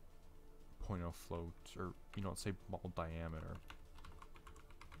 or 0.0 float, or let's say ball diameter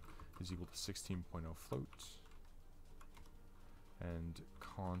is equal to 16.0 float, and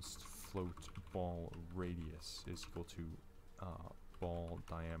const float ball radius is equal to ball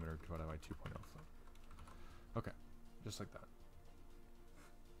diameter divided by 2.0 float. Okay, just like that.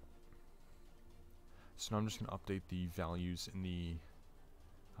 So now I'm just going to update the values in the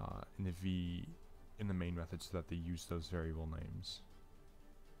in the main method so that they use those variable names.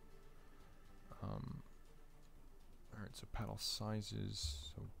 Alright, so paddle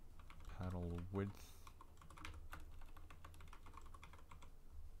sizes, so paddle width.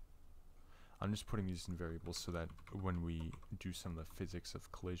 I'm just putting these in variables so that when we do some of the physics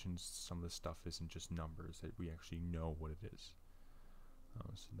of collisions, some of the stuff isn't just numbers, that we actually know what it is.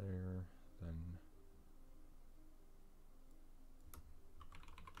 So there, then.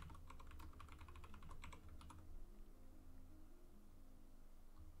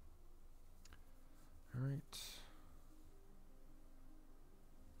 Alright.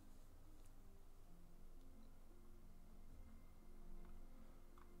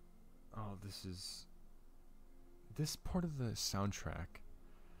 Oh, this part of the soundtrack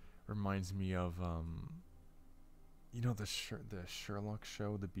reminds me of the Sherlock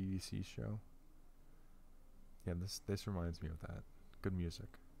show, the BBC show. Yeah, this reminds me of that. Good music.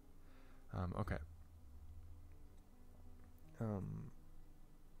 Okay.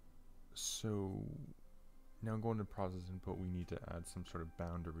 So now going to process input, we need to add some sort of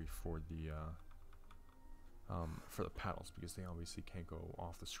boundary for the paddles, because they obviously can't go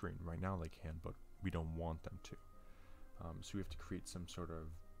off the screen. Right now they can, but we don't want them to. So we have to create some sort of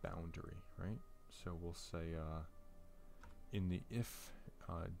boundary, right? So we'll say in the if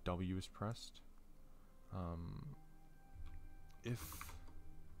W is pressed, if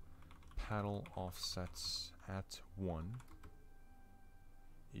paddle offsets at 1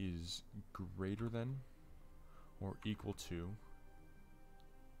 is greater than or equal to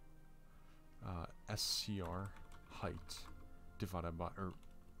SCR height divided by, or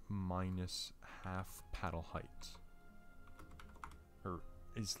minus half paddle height, or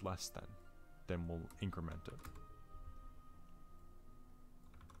is less than, then we'll increment it.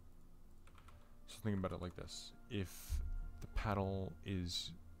 think about it like this: if the paddle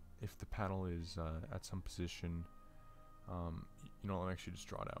is at some position, you know, let me actually just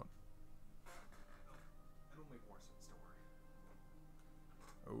draw it out. It'll make more sense.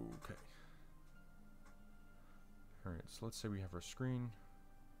 Don't worry. Okay. All right. So let's say we have our screen.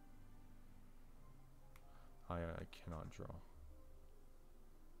 I cannot draw.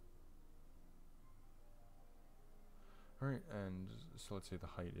 Alright, and so let's say the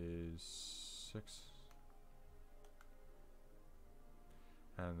height is 6.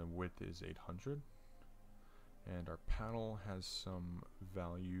 And the width is 800. And our paddle has some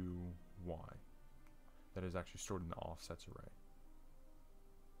value y that is actually stored in the offsets array.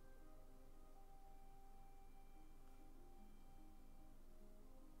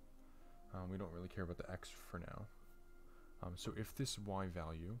 We don't really care about the x for now. So if this y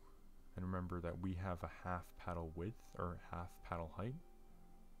value, and remember that we have a half paddle width or half paddle height,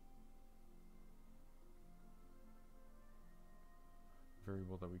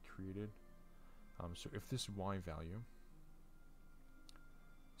 variable that we created. So if this y value,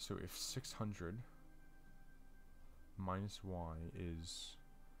 so if 600 minus y is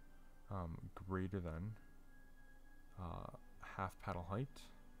greater than half paddle height,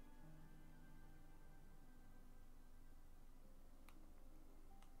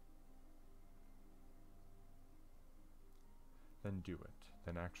 then do it.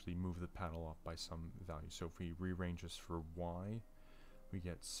 Then actually move the paddle up by some value. So if we rearrange this for y, we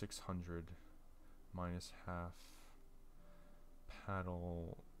get 600 minus half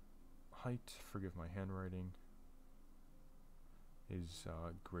paddle height, forgive my handwriting, is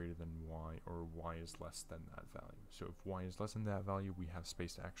greater than y, or y is less than that value. So if y is less than that value, we have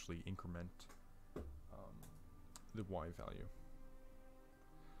space to actually increment the y value.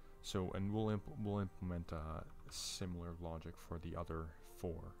 So, and we'll implement similar logic for the other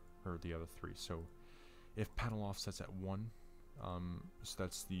 4, or the other 3. So if paddle offsets at 1, so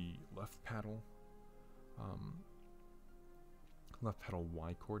that's the left paddle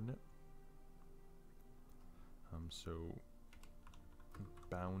y coordinate. So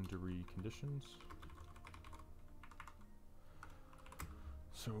boundary conditions.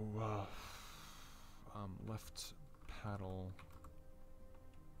 So left paddle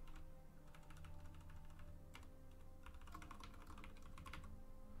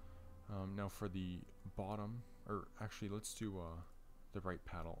now for the bottom, or actually let's do the right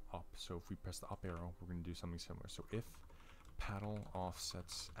paddle up. So if we press the up arrow, we're going to do something similar. So if paddle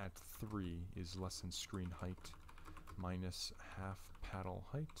offsets at 3 is less than screen height minus half paddle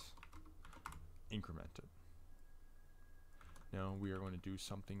height, increment it. Now we are going to do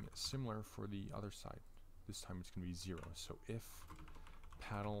something similar for the other side. This time it's going to be 0. So if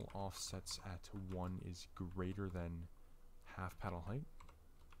paddle offsets at 1 is greater than half paddle height,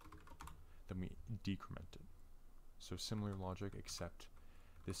 then we decrement it. So similar logic, except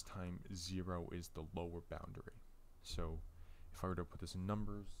this time 0 is the lower boundary. So if I were to put this in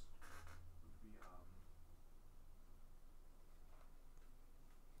numbers,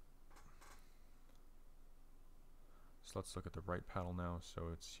 so let's look at the right paddle now. So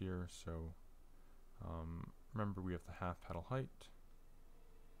it's here. So remember, we have the half paddle height,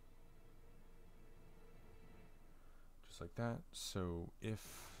 just like that. So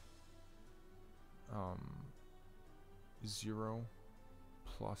if 0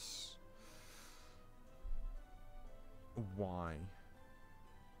 plus y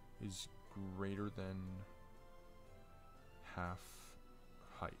is greater than half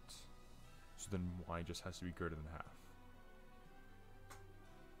height, so then y just has to be greater than half.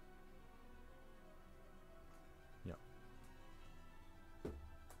 Yeah.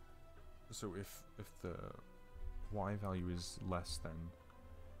 So if the y value is less than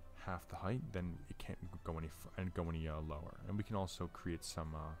half the height, then it can't go any lower. And we can also create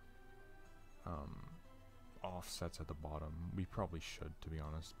some offsets at the bottom. We probably should, to be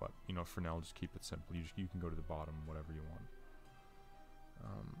honest, but you know, for now, just keep it simple. You can go to the bottom, whatever you want.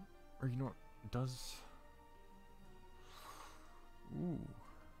 Or you know what? Does ooh,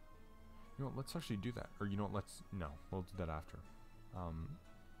 you know what? Let's actually do that. Or you know what? We'll do that after.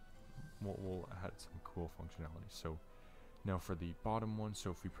 We'll add some cool functionality. So now for the bottom one, so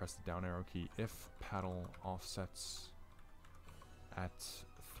if we press the down arrow key, if paddle offsets at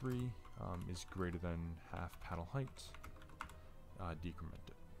 3 is greater than half paddle height, decrement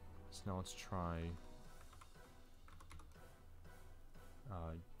it. So now let's try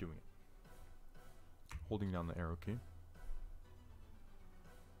doing it. Holding down the arrow key,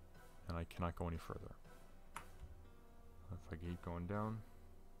 and I cannot go any further. If I keep going down,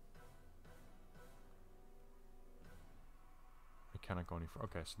 I cannot go any further.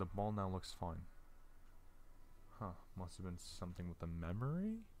 Okay, so the ball now looks fine. Huh, must have been something with the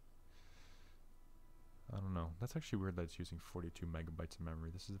memory? I don't know. That's actually weird that it's using 42 megabytes of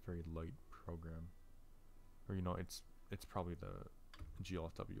memory. This is a very light program. Or, you know, it's probably the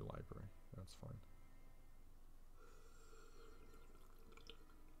GLFW library. That's fine.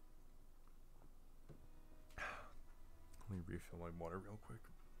 Let me refill my water real quick.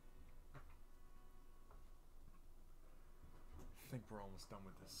 I think we're almost done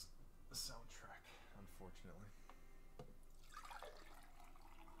with this soundtrack, unfortunately.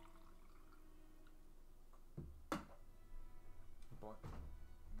 But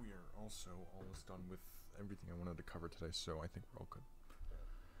we are also almost done with everything I wanted to cover today, so I think we're all good.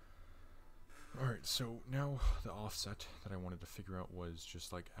 Alright, so now the offset that I wanted to figure out was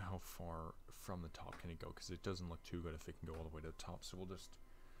just like how far from the top can it go, because it doesn't look too good if it can go all the way to the top, so we'll just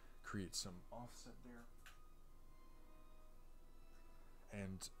create some offset there.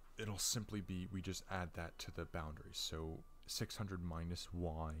 And it'll simply be, we just add that to the boundary, so 600 minus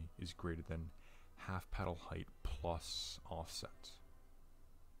y is greater than half paddle height plus offset.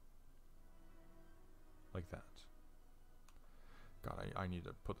 Like that. God, I need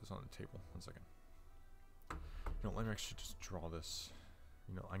to put this on the table. 1 second. You know, let me actually just draw this.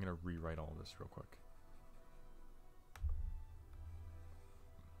 You know, I'm going to rewrite all this real quick.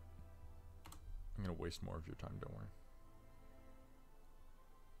 I'm going to waste more of your time, don't worry.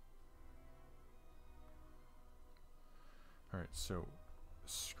 Alright, so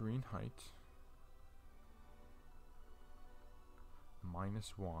screen height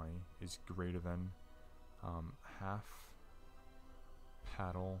minus y is greater than half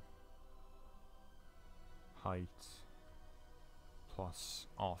paddle height plus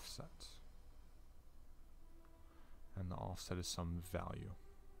offset, and the offset is some value.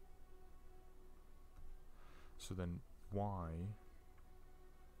 So then y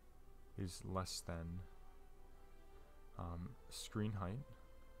is less than screen height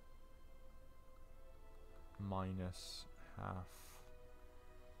minus half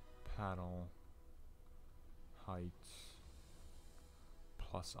paddle height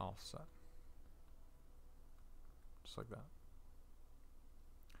plus offset, just like that.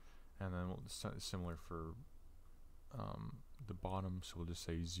 And then we'll similar for the bottom, so we'll just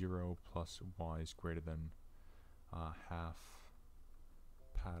say 0 plus y is greater than half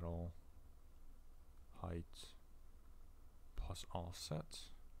paddle height plus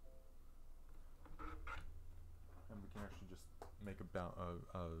offset. And we can actually just make a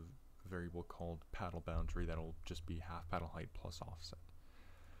variable called paddle boundary that'll just be half paddle height plus offset.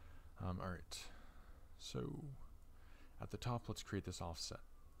 Alright, so at the top, let's create this offset.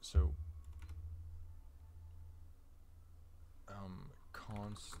 So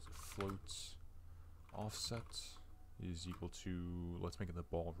const floats offset is equal to, let's make it the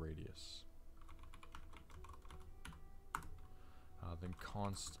ball radius. Then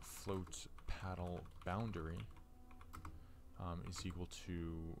const float paddle boundary is equal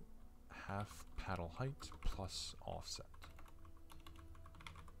to half paddle height plus offset.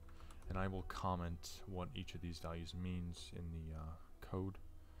 And I will comment what each of these values means in the code.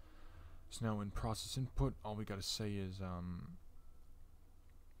 So now in process input, all we gotta say is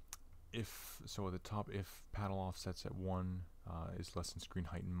if, so at the top, if paddle offsets at 1 is less than screen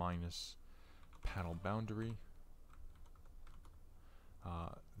height minus paddle boundary,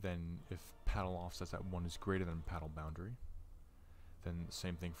 then if paddle offsets at 1 is greater than paddle boundary, then the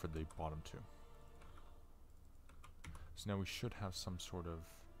same thing for the bottom two. So now we should have some sort of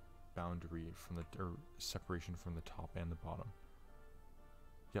boundary from the, or separation from the top and the bottom.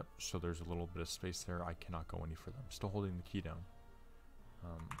 Yep, so there's a little bit of space there. I cannot go any further. I'm still holding the key down.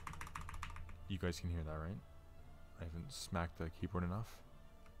 You guys can hear that, right? I haven't smacked the keyboard enough.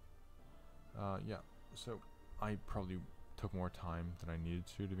 Yeah, so I probably took more time than I needed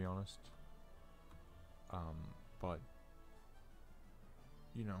to be honest. But,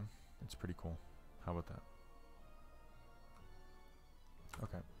 you know, it's pretty cool. How about that?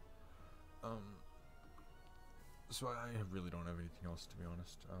 Okay. So I really don't have anything else, to be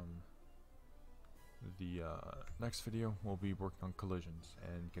honest. The next video we'll be working on collisions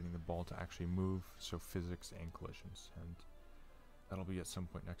and getting the ball to actually move, so physics and collisions, and that'll be at some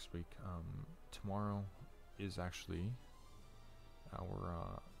point next week. Tomorrow is actually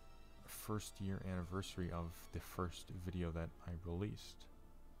our first year anniversary of the first video that I released,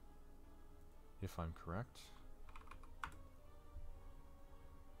 if I'm correct.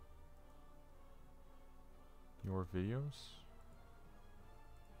 Your videos,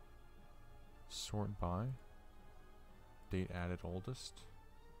 sort by, date added oldest,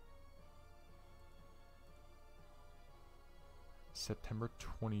 September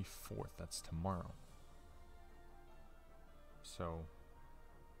 24th, that's tomorrow. So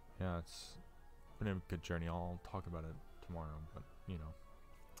yeah, it's been a good journey. I'll talk about it tomorrow, but you know.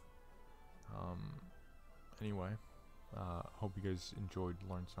 Anyway, hope you guys enjoyed,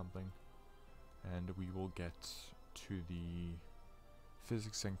 learned something, and we will get to the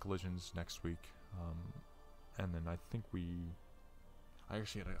physics and collisions next week. And then I think I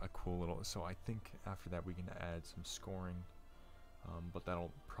actually had a cool little, so I think after that we can add some scoring, but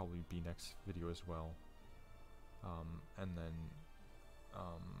that'll probably be next video as well. And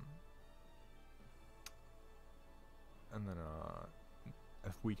then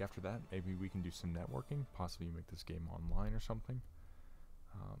a week after that, maybe we can do some networking, possibly make this game online or something.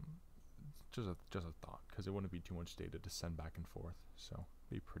 Just a thought, because it wouldn't be too much data to send back and forth, so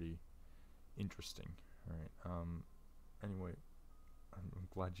it'd be pretty interesting. All right. Anyway, I'm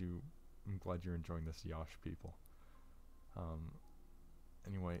glad you're enjoying this, Yosh people.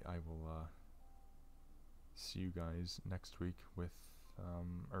 Anyway, I will see you guys next week with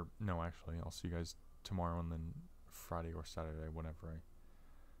or no, actually, I'll see you guys tomorrow and then Friday or Saturday whenever I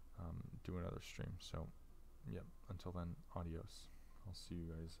do another stream. So, yep. Until then, adios. I'll see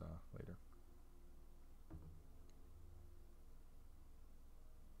you guys later.